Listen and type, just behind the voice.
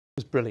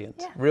brilliant.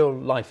 Yeah. Real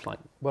lifeline.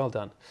 Well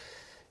done.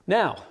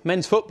 Now,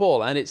 men's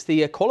football, and it's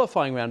the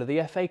qualifying round of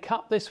the FA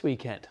Cup this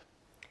weekend.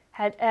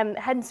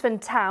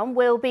 Hednesford Town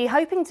will be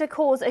hoping to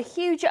cause a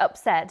huge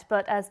upset,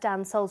 but as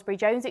Dan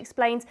Salisbury-Jones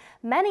explains,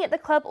 many at the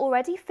club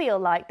already feel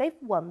like they've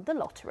won the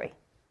lottery.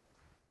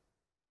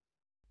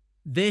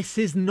 This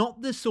is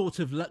not the sort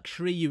of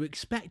luxury you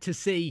expect to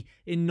see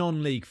in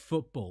non-league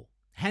football.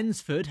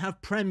 Hednesford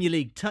have Premier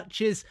League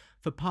touches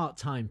for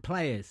part-time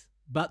players,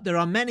 but there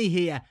are many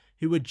here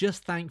who are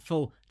just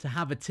thankful to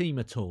have a team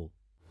at all.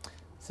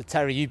 So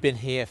Terry, you've been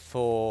here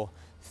for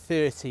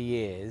 30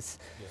 years.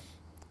 Yeah,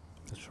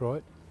 that's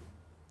right.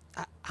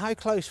 How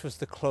close was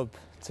the club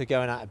to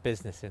going out of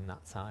business in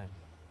that time?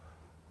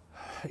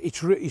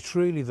 It's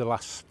really the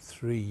last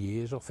 3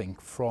 years, I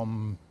think,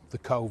 from the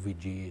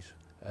COVID years.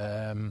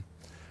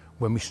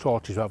 When we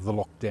started to have the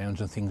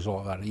lockdowns and things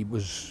like that, it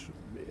was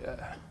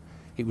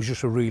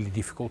just a really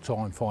difficult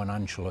time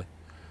financially.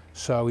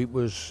 So it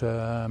was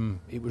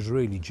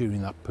really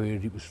during that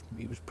period, it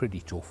was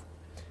pretty tough.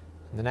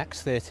 The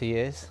next 30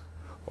 years?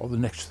 Well, the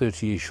next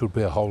 30 years should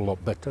be a whole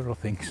lot better, I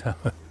think so.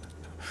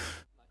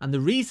 And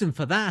the reason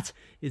for that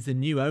is the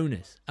new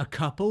owners, a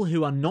couple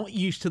who are not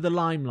used to the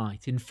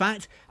limelight. In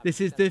fact, this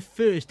is their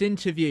first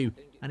interview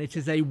and it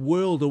is a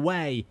world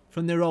away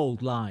from their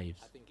old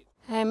lives.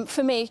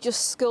 For me,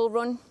 just school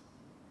run,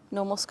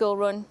 normal school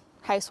run,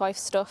 housewife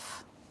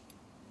stuff,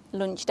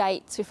 lunch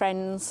dates with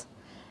friends,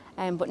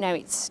 but now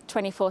it's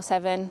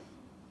 24/7,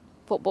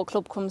 football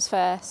club comes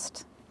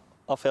first.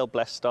 I feel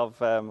blessed. I've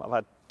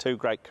had 2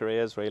 great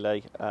careers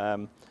really,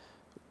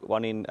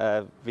 one in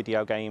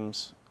video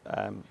games,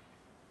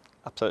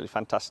 absolutely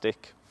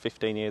fantastic,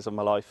 15 years of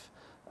my life,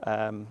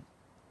 and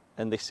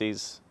this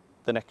is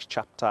the next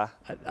chapter.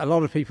 A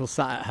lot of people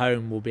sat at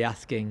home will be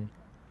asking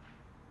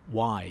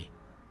why.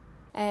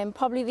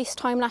 Probably this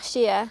time last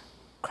year,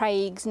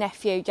 Craig's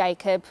nephew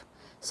Jacob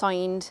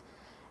signed.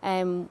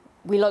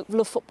 We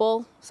love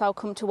football, so I'll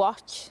come to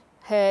watch,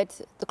 heard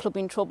the club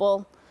in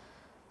trouble,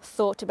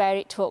 thought about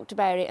it, talked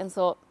about it and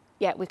thought,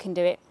 yeah, we can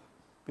do it.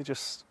 We're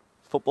just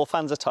football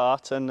fans at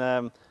heart, and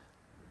the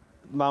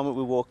moment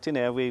we walked in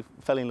here, we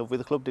fell in love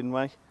with the club, didn't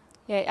we?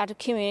 Yeah, it had a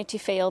community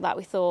feel that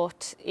we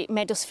thought, it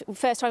made us,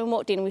 first time we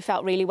walked in, we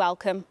felt really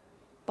welcome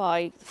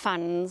by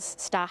fans,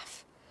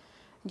 staff.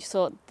 And just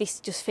thought, this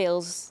just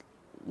feels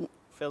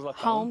like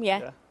home,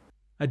 yeah.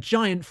 A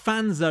giant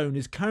fan zone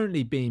is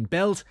currently being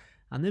built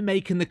and they're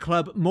making the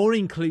club more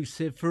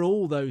inclusive for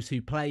all those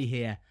who play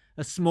here.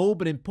 A small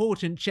but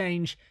important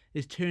change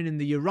is turning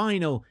the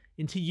urinal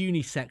into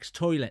unisex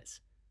toilets.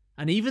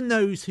 And even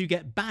those who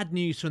get bad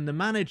news from the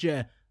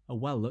manager are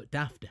well looked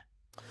after.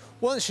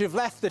 Once you've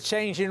left the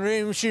changing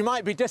rooms, you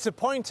might be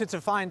disappointed to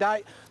find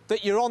out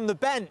that you're on the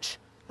bench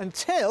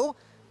until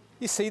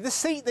you see the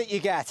seat that you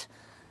get.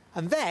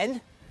 And then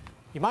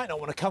you might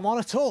not want to come on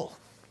at all.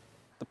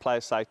 The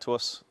players say to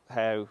us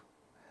how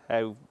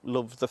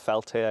loved they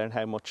felt here and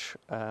how much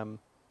that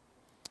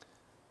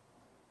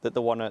they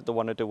want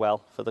to do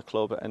well for the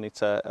club, and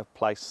it's a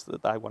place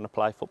that they want to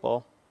play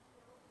football.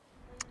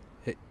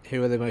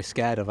 Who are they most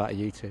scared of out of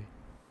you two?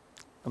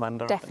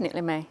 Amanda.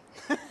 Definitely me.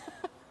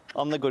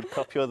 I'm the good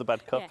cop, you're the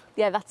bad cop.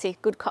 Yeah, that's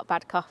it. Good cop,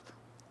 bad cop.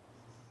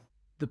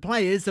 The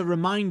players are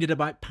reminded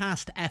about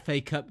past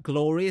FA Cup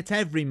glory at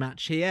every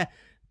match here,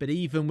 but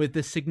even with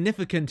the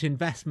significant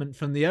investment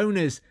from the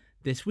owners,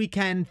 this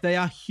weekend they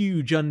are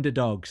huge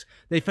underdogs.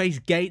 They face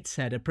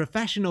Gateshead, a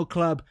professional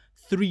club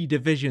 3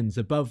 divisions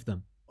above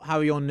them. How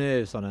are your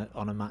nerves on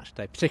a match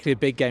day, particularly a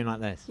big game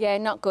like this? Yeah,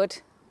 not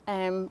good.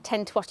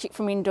 Tend to watch it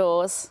from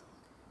indoors.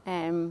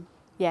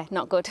 Yeah,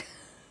 not good. Did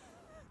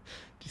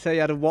you say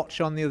you had a watch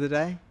on the other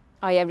day?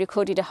 Oh yeah,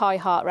 recorded a high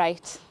heart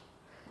rate.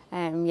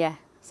 Yeah,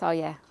 so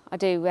yeah, I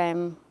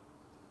do,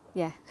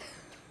 yeah,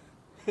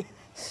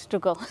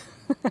 struggle.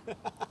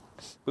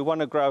 We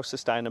want to grow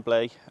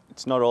sustainably.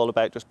 It's not all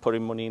about just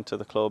putting money into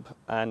the club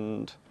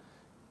and,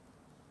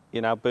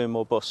 you know, boom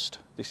or bust.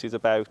 This is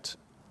about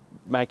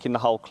making the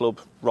whole club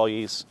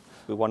rise.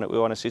 We want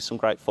to see some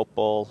great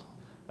football.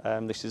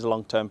 This is a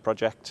long-term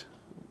project.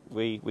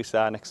 We see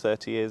our next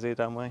 30 years here,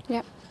 don't we?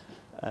 Yep.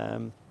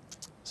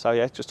 So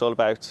yeah, it's just all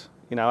about,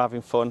 you know,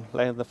 having fun,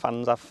 letting the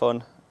fans have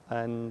fun,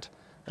 and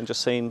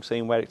just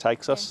seeing where it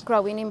takes us.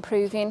 Growing,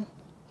 improving,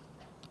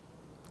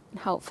 and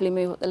hopefully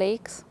move up the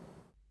leagues.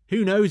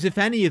 Who knows if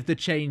any of the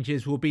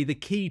changes will be the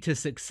key to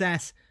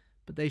success,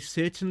 but they've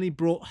certainly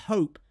brought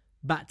hope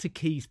back to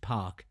Keys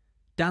Park.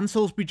 Dan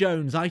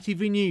Salisbury-Jones,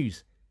 ITV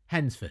News,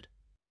 Hednesford.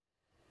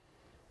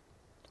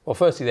 Well,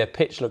 firstly, their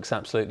pitch looks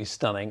absolutely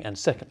stunning, and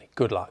secondly,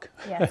 good luck.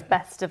 Yes,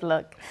 best of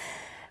luck.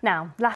 Now,